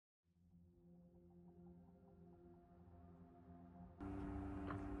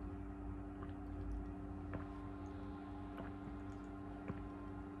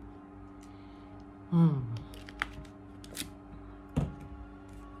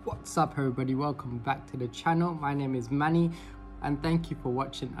What's up everybody, welcome back to the channel. My name is Manny and thank you for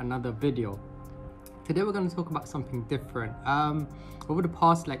watching another video. Today we're going to talk about something different. Over the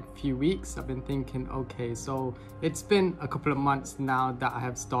past few weeks I've been thinking, okay, so it's been a couple of months now that I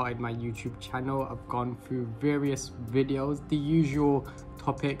have started my YouTube channel. I've gone through various videos, the usual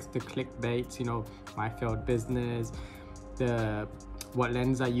topics, the clickbaits, you know, my failed business, what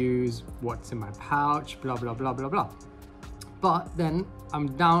lens I use, what's in my pouch, blah blah blah blah blah. But then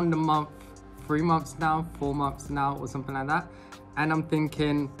I'm down the month, 3 months now, 4 months now, or something like that, and I'm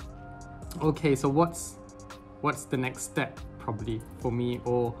thinking, okay, so what's the next step probably for me,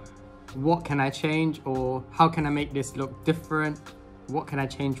 or what can I change, or how can I make this look different? What can I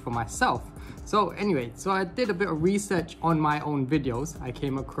change for myself? So anyway, so I did a bit of research on my own videos. I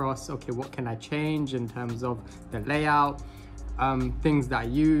came across, okay, what can I change in terms of the layout, things that I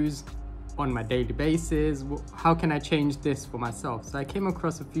use on my daily basis, how can I change this for myself? So I came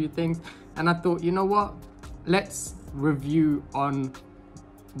across a few things and I thought, you know what, let's review on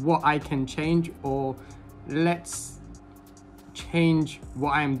what I can change, or let's change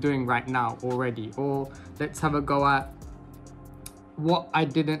what I'm doing right now already, or let's have a go at what I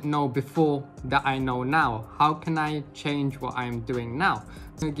didn't know before that I know now. How can I change what I'm doing now?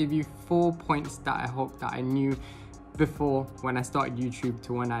 I'm going to give you 4 points that I hope that I knew before when I started YouTube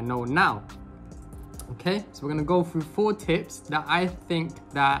to when I know now. Okay, so we're going to go through 4 tips that I think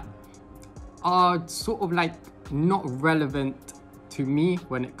that are sort of not relevant to me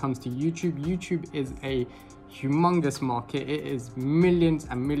when it comes to YouTube. YouTube is a humongous market. It is millions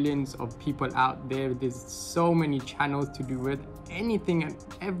and millions of people out there. There's so many channels to do with anything and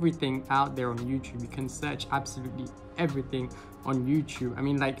everything out there on YouTube. You can search absolutely everything on YouTube. I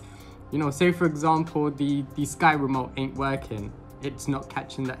mean, you know, say for example, the Sky remote ain't working. It's not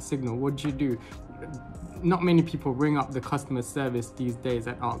catching that signal. What do you do? Not many people ring up the customer service these days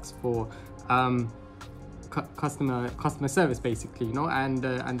and ask for customer service, basically, you know,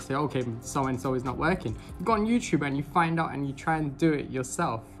 and say, okay, so and so is not working. You go on YouTube and you find out and you try and do it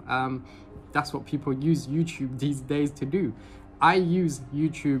yourself. That's what people use YouTube these days to do. I use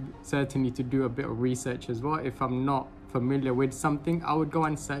YouTube certainly to do a bit of research as well. If I'm not familiar with something, I would go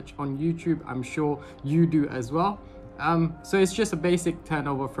and search on YouTube. I'm sure you do as well. So it's just a basic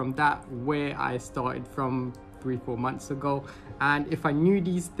turnover from that, where I started from 3-4 months ago. And if I knew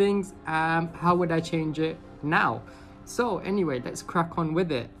these things, how would I change it now? So anyway, let's crack on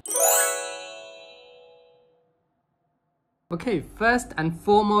with it. Okay, first and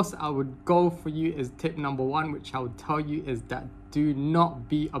foremost I would go for you is tip number 1, which I would tell you is that do not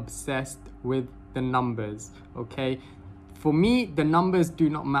be obsessed with the numbers. Okay, for me, the numbers do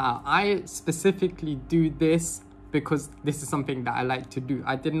not matter. I specifically do this because this is something that I like to do.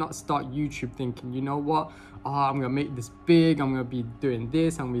 I did not start YouTube thinking, you know what, I'm gonna make this big, I'm gonna be doing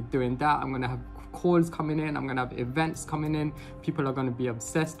this, I'm gonna be doing that, I'm gonna have calls coming in, I'm gonna have events coming in, people are gonna be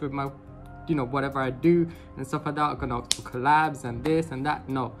obsessed with my, you know, whatever I do and stuff like that, I'm gonna do collabs and this and that.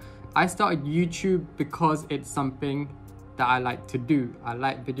 No, I started YouTube because it's something that I like to do. I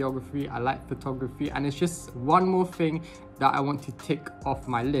like videography, I like photography, and it's just one more thing that I want to tick off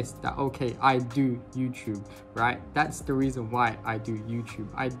my list, that okay, I do YouTube, right? That's the reason why I do YouTube.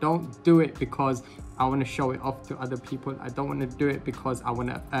 I don't do it because I want to show it off to other people. I don't want to do it because I want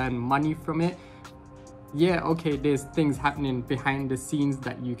to earn money from it. Yeah, okay, there's things happening behind the scenes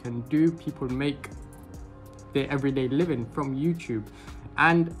that you can do. People make their everyday living from YouTube,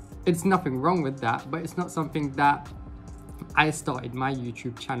 and it's nothing wrong with that, but it's not something that I started my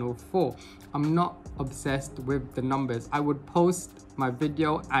YouTube channel for. I'm not obsessed with the numbers. I would post my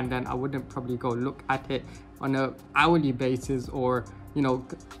video and then I wouldn't probably go look at it on an hourly basis, or you know,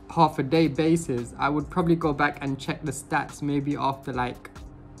 half a day basis. I would probably go back and check the stats maybe after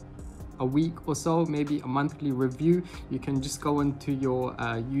a week or so, maybe a monthly review. You can just go into your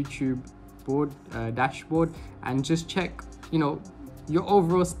YouTube dashboard and just check, you know, your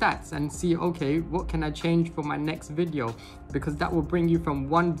overall stats and see, okay, what can I change for my next video? Because that will bring you from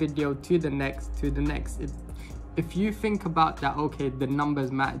one video to the next if you think about that, okay, the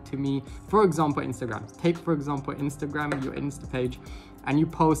numbers matter to me. For example, Instagram. Take for example Instagram, your Insta page, and you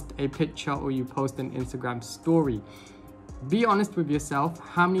post a picture or you post an Instagram story. Be honest with yourself.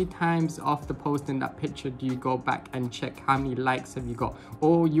 How many times after posting that picture do you go back and check how many likes have you got?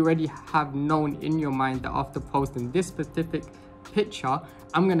 Or you already have known in your mind that after posting this specific picture,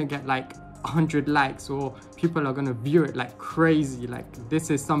 I'm gonna get 100 likes, or people are gonna view it like crazy, this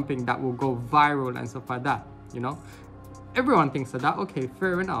is something that will go viral and stuff like that, you know? Everyone thinks of that. Okay,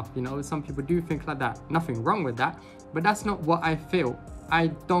 fair enough, you know, some people do think like that. Nothing wrong with that, but that's not what I feel. I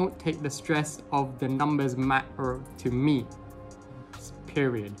don't take the stress of the numbers matter to me,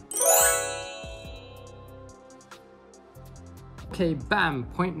 period. Okay, bam,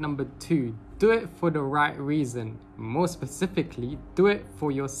 point number 2. Do it for the right reason. More specifically, do it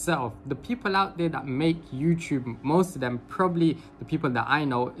for yourself. The people out there that make YouTube, most of them, probably the people that I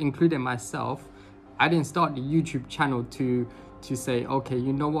know, including myself, I didn't start the YouTube channel to say, okay,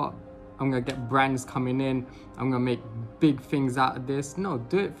 you know what, I'm gonna get brands coming in, I'm gonna make big things out of this. No,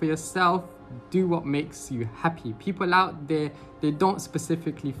 do it for yourself. Do what makes you happy. People out there, they don't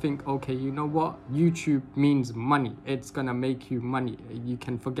specifically think, okay, you know what, YouTube means money, it's gonna make you money, you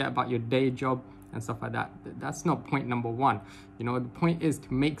can forget about your day job and stuff like that. That's not point number 1. You know, the point is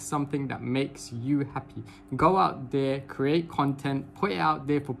to make something that makes you happy. Go out there, create content, put it out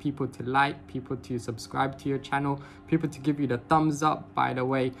there for people to like, people to subscribe to your channel, people to give you the thumbs up. By the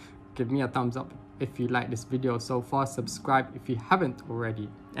way, give me a thumbs up if you like this video so far, subscribe if you haven't already.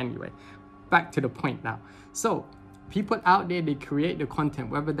 Anyway, back to the point now. So people out there, they create the content,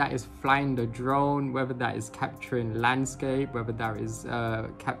 whether that is flying the drone, whether that is capturing landscape, whether that is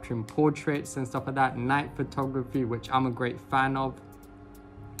capturing portraits and stuff like that, night photography, which I'm a great fan of.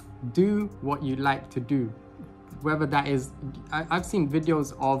 Do what you like to do. Whether that is, I've seen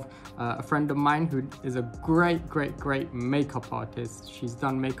videos of a friend of mine who is a great makeup artist. She's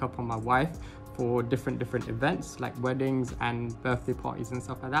done makeup on my wife for different events like weddings and birthday parties and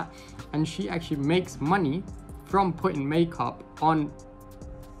stuff like that, and she actually makes money from putting makeup on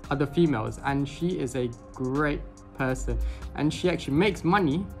other females, and she is a great person, and she actually makes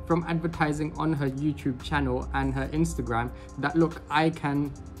money from advertising on her YouTube channel and her Instagram that, look, I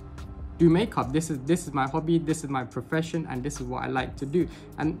can do makeup, this is my hobby, this is my profession, and this is what I like to do.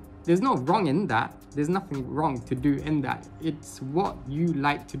 And there's no wrong in that, there's nothing wrong to do in that. It's what you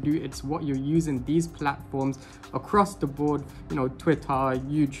like to do, it's what you're using these platforms across the board, you know, Twitter,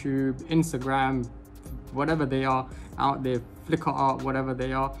 YouTube, Instagram, whatever they are out there, Flickr art, whatever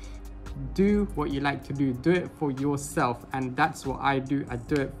they are. Do what you like to do, do it for yourself, and that's what I do. I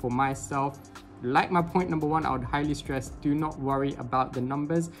do it for myself. Like my point number 1, I would highly stress, do not worry about the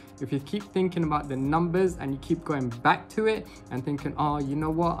numbers. If you keep thinking about the numbers and you keep going back to it and thinking, oh, you know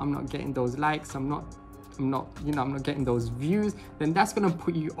what, I'm not getting those likes, I'm not getting those views, then that's gonna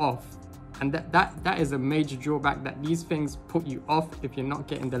put you off. And that is a major drawback, that these things put you off if you're not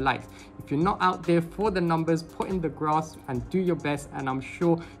getting the likes. If you're not out there for the numbers, put in the grass and do your best, and I'm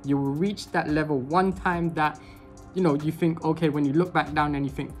sure you will reach that level one time that, you know, you think, okay, when you look back down and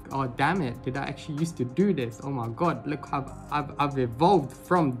you think, oh damn it, did I actually used to do this? Oh my god, look how I've evolved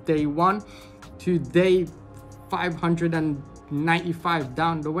from day 1 to day 595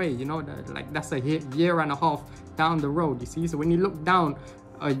 down the way. You know, like that's a year and a half down the road, you see. So when you look down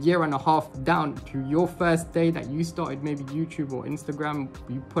a year and a half down to your first day that you started maybe YouTube or Instagram,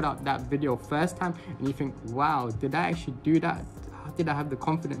 you put out that video first time and you think, wow, did I actually do that? How did I have the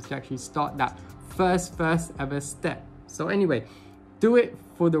confidence to actually start that first ever step? So anyway, do it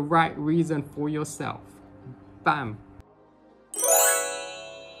for the right reason for yourself. Bam.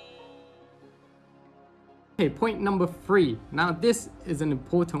 Okay, point number 3. Now this is an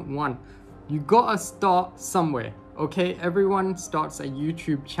important one. You gotta start somewhere. Okay, everyone starts a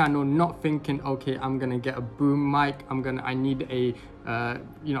YouTube channel not thinking, okay, I'm gonna get a boom mic, I need a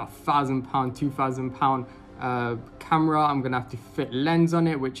you know, £1,000, £2,000 camera, I'm gonna have to fit lens on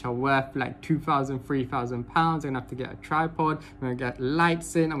it, which are worth like £2,000, £3,000. I'm gonna have to get a tripod, I'm gonna get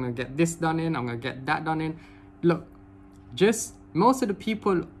lights in, I'm gonna get this done in, I'm gonna get that done in. Look, just most of the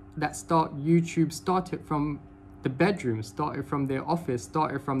people that start YouTube start it from the bedroom, started from their office,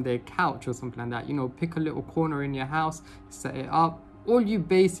 started from their couch or something like that. You know, pick a little corner in your house, set it up. All you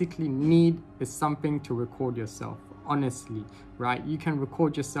basically need is something to record yourself, honestly, right? You can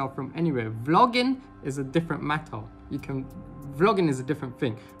record yourself from anywhere. Vlogging is a different matter. Vlogging is a different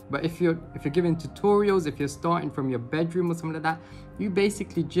thing. But if you're giving tutorials, if you're starting from your bedroom or something like that, you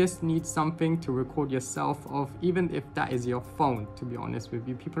basically just need something to record yourself of, even if that is your phone, to be honest with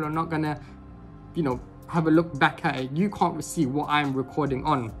you. People are not gonna, you know, have a look back at it. You can't see what I'm recording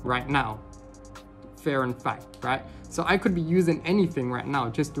on right now. Fair and fact, right? So I could be using anything right now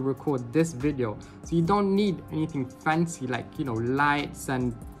just to record this video. So you don't need anything fancy like, you know, lights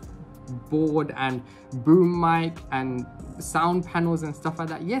and board and boom mic and sound panels and stuff like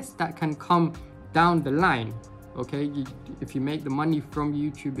that. Yes, that can come down the line. Okay, if you make the money from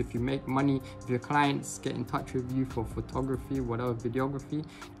YouTube, if you make money, if your clients get in touch with you for photography, whatever, videography,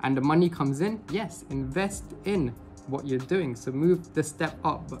 and the money comes in, yes, invest in what you're doing. So move the step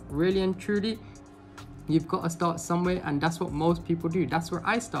up. But really and truly, you've got to start somewhere, and that's what most people do. That's where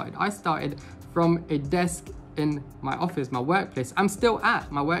I started. I started from a desk in my office, my workplace. I'm still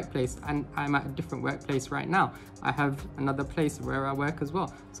at my workplace, and I'm at a different workplace right now. I have another place where I work as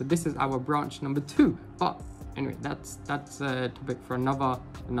well. So this is our branch number 2. But anyway, that's a topic for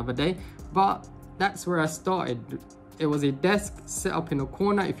another day. But that's where I started. It was a desk set up in a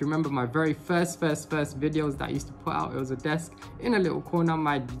corner. If you remember my very first videos that I used to put out, it was a desk in a little corner.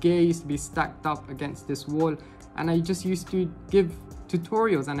 My gear used to be stacked up against this wall, and I just used to give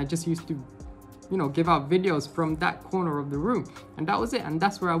tutorials, and I just used to, you know, give out videos from that corner of the room, and that was it. And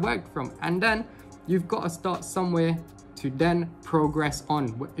that's where I worked from. And then you've got to start somewhere to then progress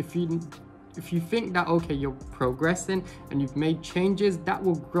on. If you think that, okay, you're progressing and you've made changes, that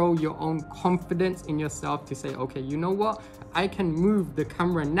will grow your own confidence in yourself to say, okay, you know what, I can move the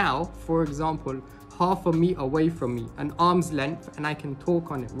camera now, for example, half a meter away from me, an arm's length, and I can talk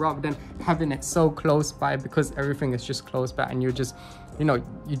on it rather than having it so close by, because everything is just close by, and you're just, you know,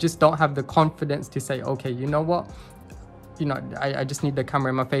 you just don't have the confidence to say, okay, you know what, you know, I just need the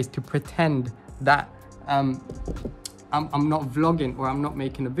camera in my face to pretend that I'm not vlogging or I'm not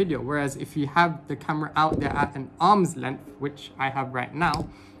making a video. Whereas if you have the camera out there at an arm's length, which I have right now,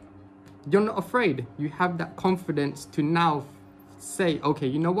 you're not afraid. You have that confidence to now say, okay,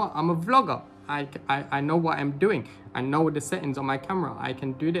 you know what, I'm a vlogger. I know what I'm doing. I know the settings on my camera. I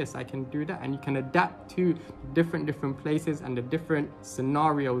can do this, I can do that. And you can adapt to different places and the different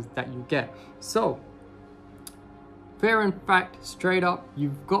scenarios that you get. So, fair and fact, straight up,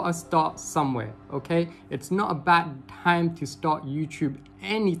 you've got to start somewhere, okay? It's not a bad time to start YouTube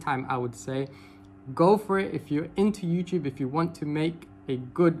anytime, I would say. Go for it if you're into YouTube, if you want to make a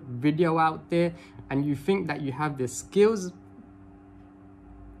good video out there and you think that you have the skills.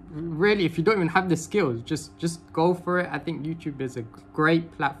 Really, if you don't even have the skills, just go for it. I think YouTube is a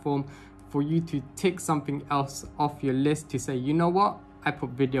great platform for you to tick something else off your list to say, you know what? I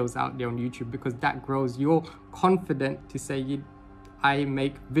put videos out there on YouTube, because that grows your confidence to say I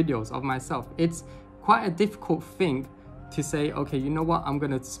make videos of myself. It's quite a difficult thing to say, okay, you know what, I'm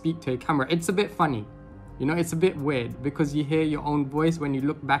gonna speak to a camera. It's a bit funny, you know, it's a bit weird, because you hear your own voice when you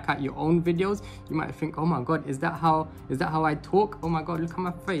look back at your own videos. You might think, oh my god, is that how I talk? Oh my god, look at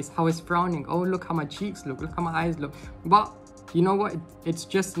my face, how it's frowning. Oh, look how my cheeks look how my eyes look. But you know what, it's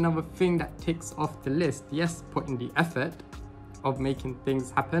just another thing that ticks off the list. Yes, put in the effort of making things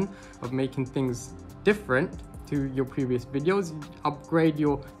happen, of making things different to your previous videos. Upgrade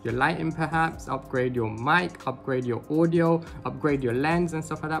your lighting, perhaps upgrade your mic, upgrade your audio, upgrade your lens and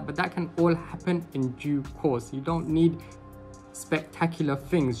stuff like that. But that can all happen in due course. You don't need spectacular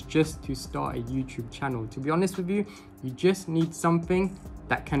things just to start a YouTube channel. To be honest with you, you just need something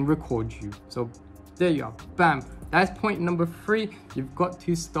that can record you. So there you are, bam. That's point number 3. You've got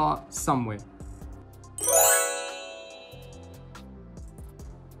to start somewhere.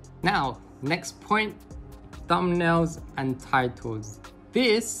 Now, next point, thumbnails and titles.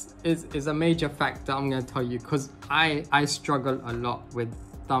 This is a major factor, I'm gonna tell you, because I struggle a lot with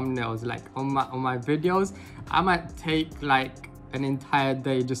thumbnails. Like on my videos, I might take like an entire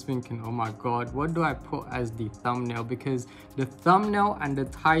day just thinking, oh my god, what do I put as the thumbnail? Because the thumbnail and the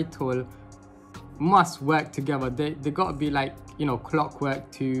title must work together. They gotta be like, you know, clockwork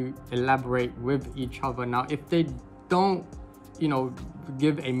to elaborate with each other. Now, if they don't, you know,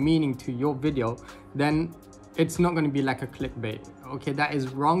 give a meaning to your video, then it's not going to be like a clickbait. Okay, that is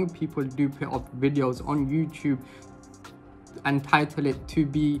wrong. People do put up videos on YouTube and title it to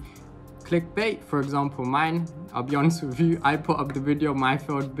be clickbait. For example, mine, I'll be honest with you, I put up the video my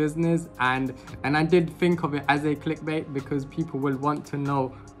failed business, and I did think of it as a clickbait because people will want to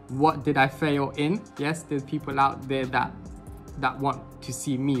know, what did I fail in? Yes, there's people out there that want to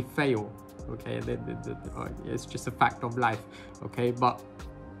see me fail. Okay, it's just a fact of life. Okay, but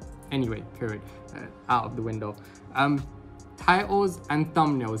anyway, period, out of the window. Titles and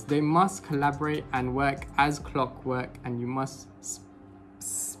thumbnails, they must collaborate and work as clockwork, and you must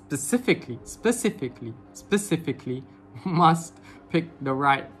specifically must pick the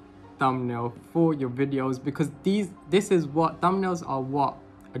right thumbnail for your videos, because thumbnails are what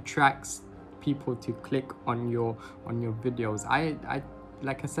attracts people to click on your videos.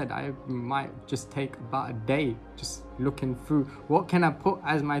 Like I said, I might just take about a day just looking through what can I put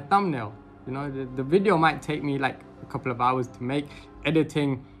as my thumbnail. You know, the video might take me like a couple of hours to make,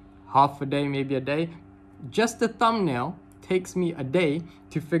 editing half a day, maybe a day. Just the thumbnail takes me a day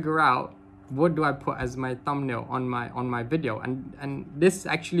to figure out what do I put as my thumbnail on my video, and this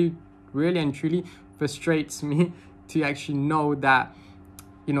actually really and truly frustrates me to actually know that,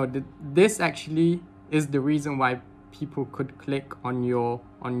 you know, this actually is the reason why people could click on your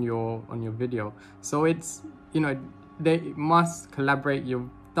video. So it's, you know, they must collaborate your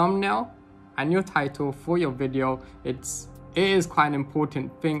thumbnail and your title for your video. It is quite an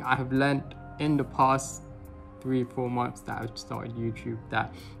important thing. I have learned in the past 3-4 months that I've started YouTube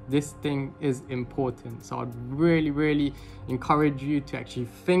that this thing is important. So I'd really encourage you to actually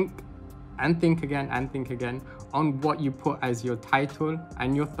think again on what you put as your title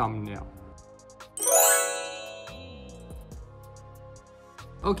and your thumbnail.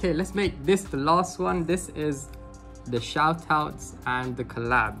 Okay, let's make this the last one. This is the shout outs and the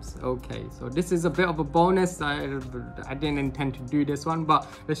collabs. Okay, so this is a bit of a bonus. I didn't intend to do this one, but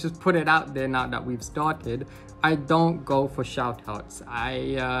let's just put it out there now that we've started. I don't go for shout outs.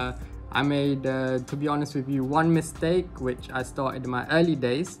 I made, to be honest with you, one mistake which I started in my early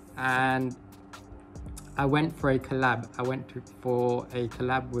days, and I went for a collab. I went for a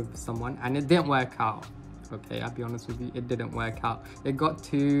collab with someone and it didn't work out. Okay, I'll be honest with you, it didn't work out. It got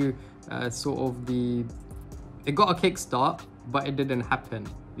to it got a kickstart, but it didn't happen,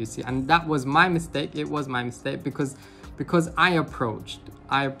 you see, and that was my mistake. It was my mistake because I approached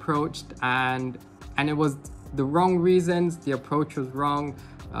and it was the wrong reasons. The approach was wrong.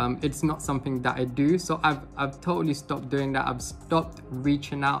 It's not something that I do, so I've totally stopped doing that. I've stopped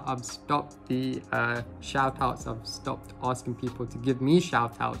reaching out. I've stopped the shout outs. I've stopped asking people to give me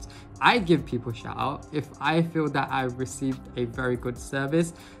shout outs. I give people shout out if I feel that I've received a very good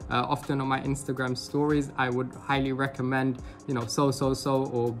service. Often on my Instagram stories, I would highly recommend, you know, so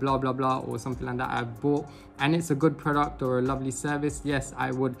or blah blah blah or something like that I've bought, and it's a good product or a lovely service. Yes,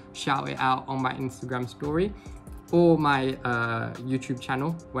 I would shout it out on my Instagram story or my YouTube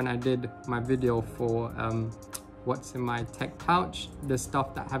channel when I did my video for what's in my tech pouch. The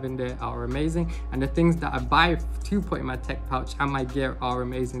stuff that I have in there are amazing, and the things that I buy to put in my tech pouch and my gear are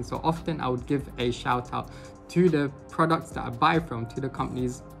amazing. So often I would give a shout out to the products that I buy from, to the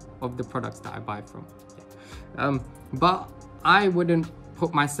companies of the products that I buy from. But I wouldn't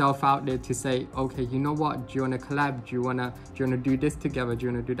put myself out there to say, okay, you know what, do you want to collab? Do you want to do this together? Do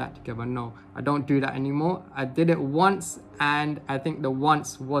you want to do that together? No, I don't do that anymore. I did it once, and I think the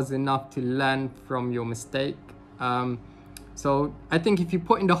once was enough to learn from your mistake. So I think if you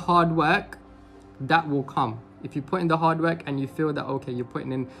put in the hard work, that will come. If you put in the hard work and you feel that, okay, you're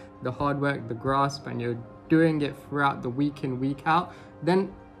putting in the hard work, the grasp, and you're doing it throughout the week in, week out,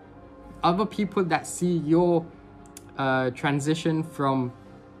 then other people that see your transition from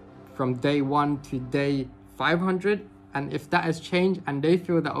day 1 to day 500, and if that has changed and they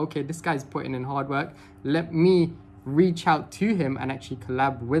feel that, okay, this guy's putting in hard work, let me reach out to him and actually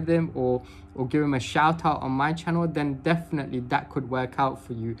collab with him or give him a shout out on my channel, then definitely that could work out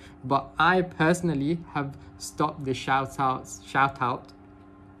for you. But I personally have stopped the shout out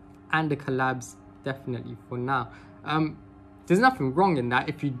and the collabs definitely for now. There's nothing wrong in that.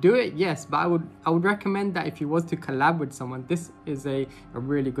 If you do it, yes, but I would recommend that if you was to collab with someone, this is a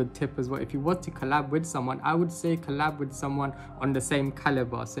really good tip as well. If you was to collab with someone, I would say collab with someone on the same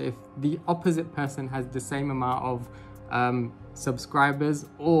caliber. So if the opposite person has the same amount of subscribers,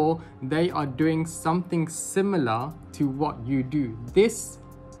 or they are doing something similar to what you do, this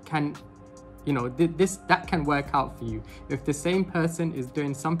can, you know, that can work out for you. If the same person is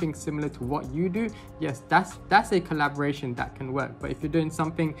doing something similar to what you do, yes, that's a collaboration that can work. But if you're doing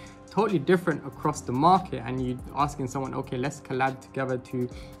something totally different across the market and you're asking someone, okay, let's collab together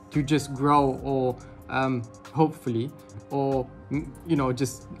to just grow, or hopefully, or you know,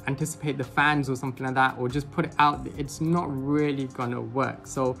 just anticipate the fans or something like that, or just put it out there, it's not really gonna work.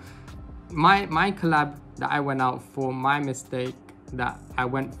 So my collab that I went out for, my mistake that I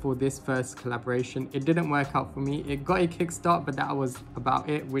went for this first collaboration, it didn't work out for me. It got a kickstart, but that was about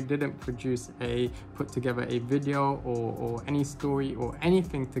it. We didn't put together a video or any story or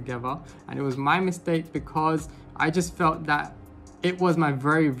anything together, and it was my mistake because I just felt that it was my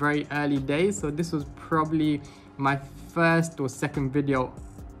very early days. So this was probably my first or second video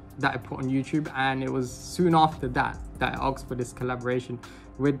that I put on YouTube, and it was soon after that I asked for this collaboration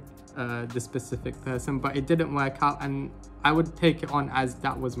with the specific person, but it didn't work out, and I would take it on as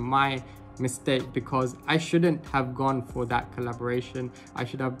that was my mistake, because I shouldn't have gone for that collaboration. I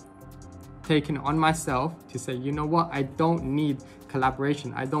should have taken it on myself to say, you know what, I don't need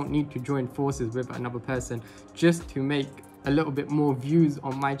collaboration. I don't need to join forces with another person just to make a little bit more views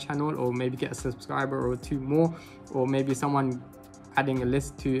on my channel, or maybe get a subscriber or 2 more, or maybe someone adding a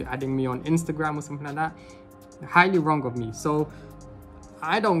list to adding me on Instagram or something like that. Highly wrong of me. So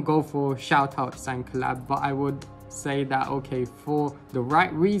I don't go for shout outs and collab, but I would say that, okay, for the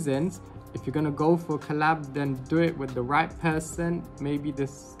right reasons, if you're gonna go for collab, then do it with the right person. Maybe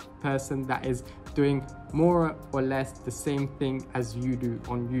this person that is doing more or less the same thing as you do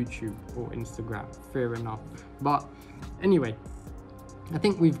on YouTube or Instagram. Fair enough. But anyway, I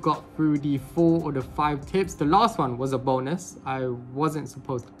think we've got through the 4 or the 5 tips. The last one was a bonus. I wasn't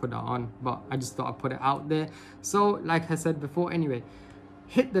supposed to put that on, but I just thought I'd put it out there. So like I said before, anyway,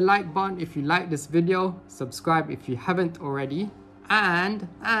 hit the like button if you like this video, subscribe if you haven't already, and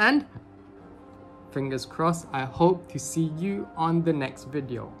fingers crossed, I hope to see you on the next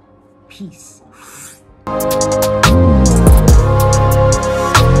video. Peace.